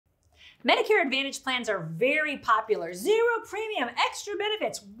Medicare Advantage plans are very popular. Zero premium, extra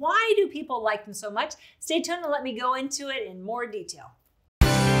benefits. Why do people like them so much? Stay tuned and let me go into it in more detail.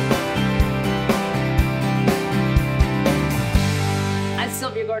 I'm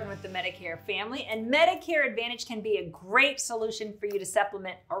Sylvia Gordon with the Medicare Family, and Medicare Advantage can be a great solution for you to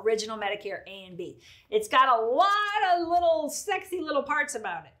supplement original Medicare A and B. It's got a lot of little sexy little parts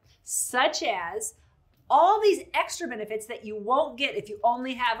about it, such as all these extra benefits that you won't get if you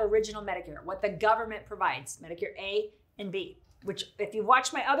only have original Medicare, what the government provides, Medicare A and B, which if you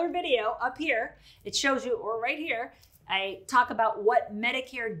watch my other video up here, it shows you, or right here, I talk about what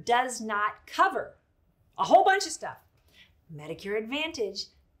Medicare does not cover. A whole bunch of stuff. Medicare Advantage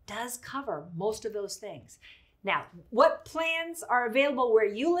does cover most of those things. Now, what plans are available where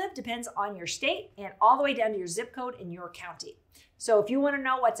you live depends on your state and all the way down to your zip code in your county. So if you want to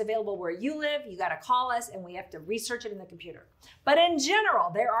know what's available where you live, you got to call us and we have to research it in the computer. But in general,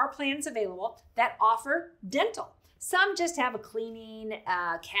 there are plans available that offer dental. Some just have a cleaning,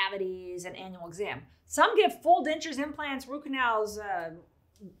 cavities, and annual exam. Some give full dentures, implants, root canals,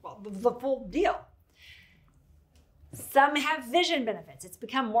 the full deal. Some have vision benefits. It's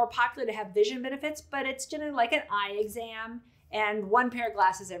become more popular to have vision benefits, but it's generally like an eye exam and one pair of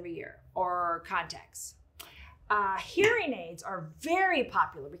glasses every year or contacts. Hearing aids are very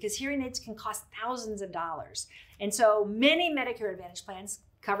popular because hearing aids can cost thousands of dollars. And so many Medicare Advantage plans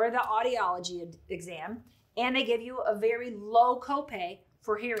cover the audiology exam and they give you a very low copay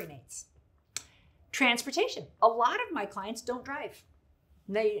for hearing aids. Transportation. A lot of my clients don't drive.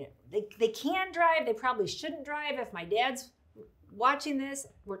 They can drive. They probably shouldn't drive. If my dad's watching this,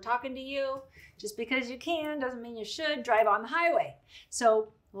 we're talking to you. Just because you can doesn't mean you should drive on the highway.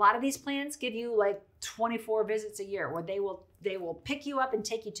 So a lot of these plans give you like 24 visits a year where they will pick you up and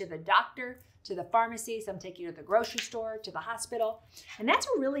take you to the doctor, to the pharmacy. Some take you to the grocery store, to the hospital. And that's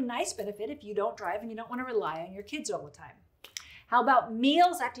a really nice benefit if you don't drive and you don't want to rely on your kids all the time. How about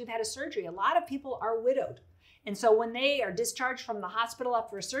meals after you've had a surgery? A lot of people are widowed. And so when they are discharged from the hospital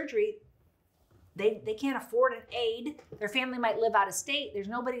after a surgery, they can't afford an aide. Their family might live out of state. There's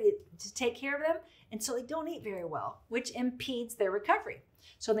nobody to take care of them. And so they don't eat very well, which impedes their recovery.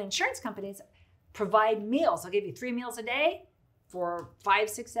 So the insurance companies provide meals. They'll give you 3 meals a day for 5,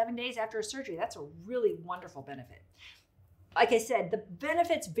 6, 7 days after a surgery. That's a really wonderful benefit. Like I said, the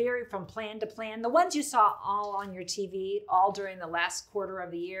benefits vary from plan to plan. The ones you saw all on your TV, all during the last quarter of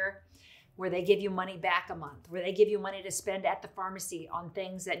the year, where they give you money back a month, where they give you money to spend at the pharmacy on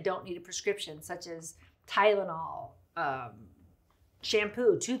things that don't need a prescription, such as Tylenol,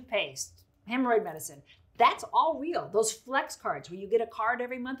 shampoo, toothpaste, hemorrhoid medicine. That's all real. Those flex cards where you get a card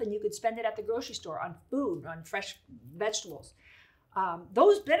every month and you could spend it at the grocery store on food, on fresh vegetables.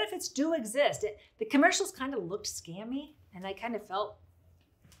 Those benefits do exist. The commercials kind of looked scammy and I kind of felt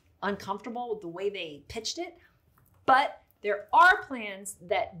uncomfortable with the way they pitched it, but there are plans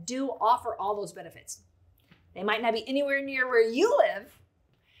that do offer all those benefits. They might not be anywhere near where you live,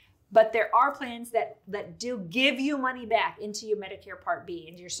 but there are plans that do give you money back into your Medicare Part B,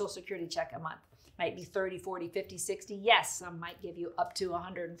 into your Social Security check a month. Might be 30, 40, 50, 60. Yes, some might give you up to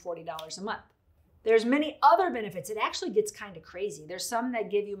 $140 a month. There's many other benefits. It actually gets kind of crazy. There's some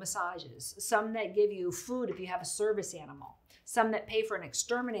that give you massages, some that give you food if you have a service animal, some that pay for an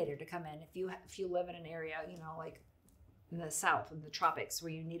exterminator to come in if you live in an area, like in the South, in the tropics,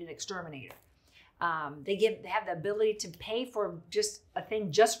 where you need an exterminator. They have the ability to pay for just a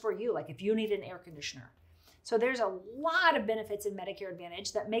thing just for you, like if you need an air conditioner. So there's a lot of benefits in Medicare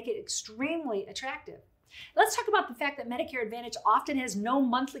Advantage that make it extremely attractive. Let's talk about the fact that Medicare Advantage often has no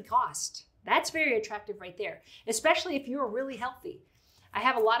monthly cost. That's very attractive right there, especially if you're really healthy. I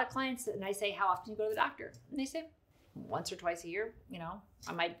have a lot of clients and I say, how often do you go to the doctor? And they say, once or twice a year.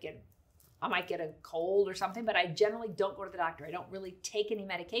 I might get a cold or something, but I generally don't go to the doctor. I don't really take any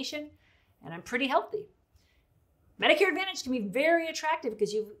medication and I'm pretty healthy. Medicare Advantage can be very attractive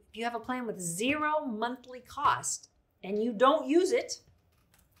because if you have a plan with 0 monthly cost and you don't use it,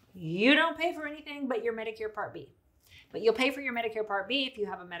 you don't pay for anything but your Medicare Part B. But you'll pay for your Medicare Part B if you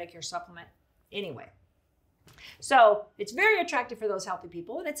have a Medicare supplement anyway. So it's very attractive for those healthy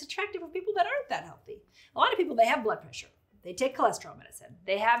people, and it's attractive for people that aren't that healthy. A lot of people, they have blood pressure. They take cholesterol medicine.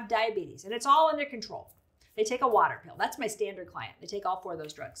 They have diabetes, and it's all under control. They take a water pill. That's my standard client. They take all 4 of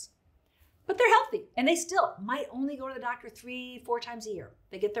those drugs. But they're healthy, and they still might only go to the doctor 3, 4 times a year.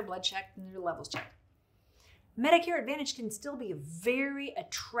 They get their blood checked and their levels checked. Medicare Advantage can still be a very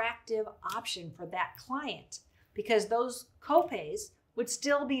attractive option for that client because those copays would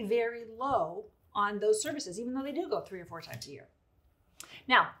still be very low on those services, even though they do go 3 or 4 times a year.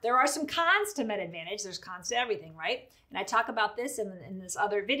 Now, there are some cons to Med Advantage. There's cons to everything, right? And I talk about this in this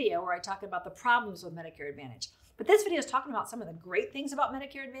other video where I talk about the problems with Medicare Advantage. But this video is talking about some of the great things about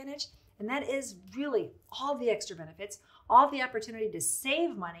Medicare Advantage, and that is really all the extra benefits, all the opportunity to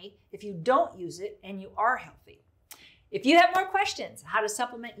save money if you don't use it and you are healthy. If you have more questions, how to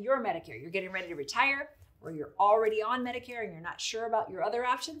supplement your Medicare, you're getting ready to retire, or you're already on Medicare and you're not sure about your other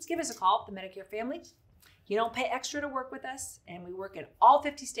options, give us a call at the Medicare Family. You don't pay extra to work with us, and we work in all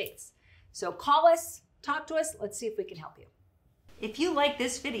 50 states. So call us, talk to us, let's see if we can help you. If you like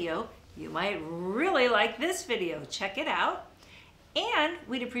this video, you might really like this video. Check it out. And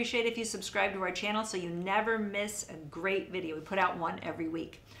we'd appreciate if you subscribe to our channel so you never miss a great video. We put out one every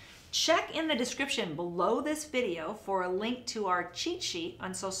week. Check in the description below this video for a link to our cheat sheet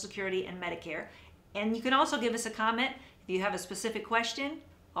on Social Security and Medicare. And you can also give us a comment. If you have a specific question,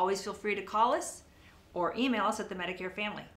 always feel free to call us or email us at the Medicare Family.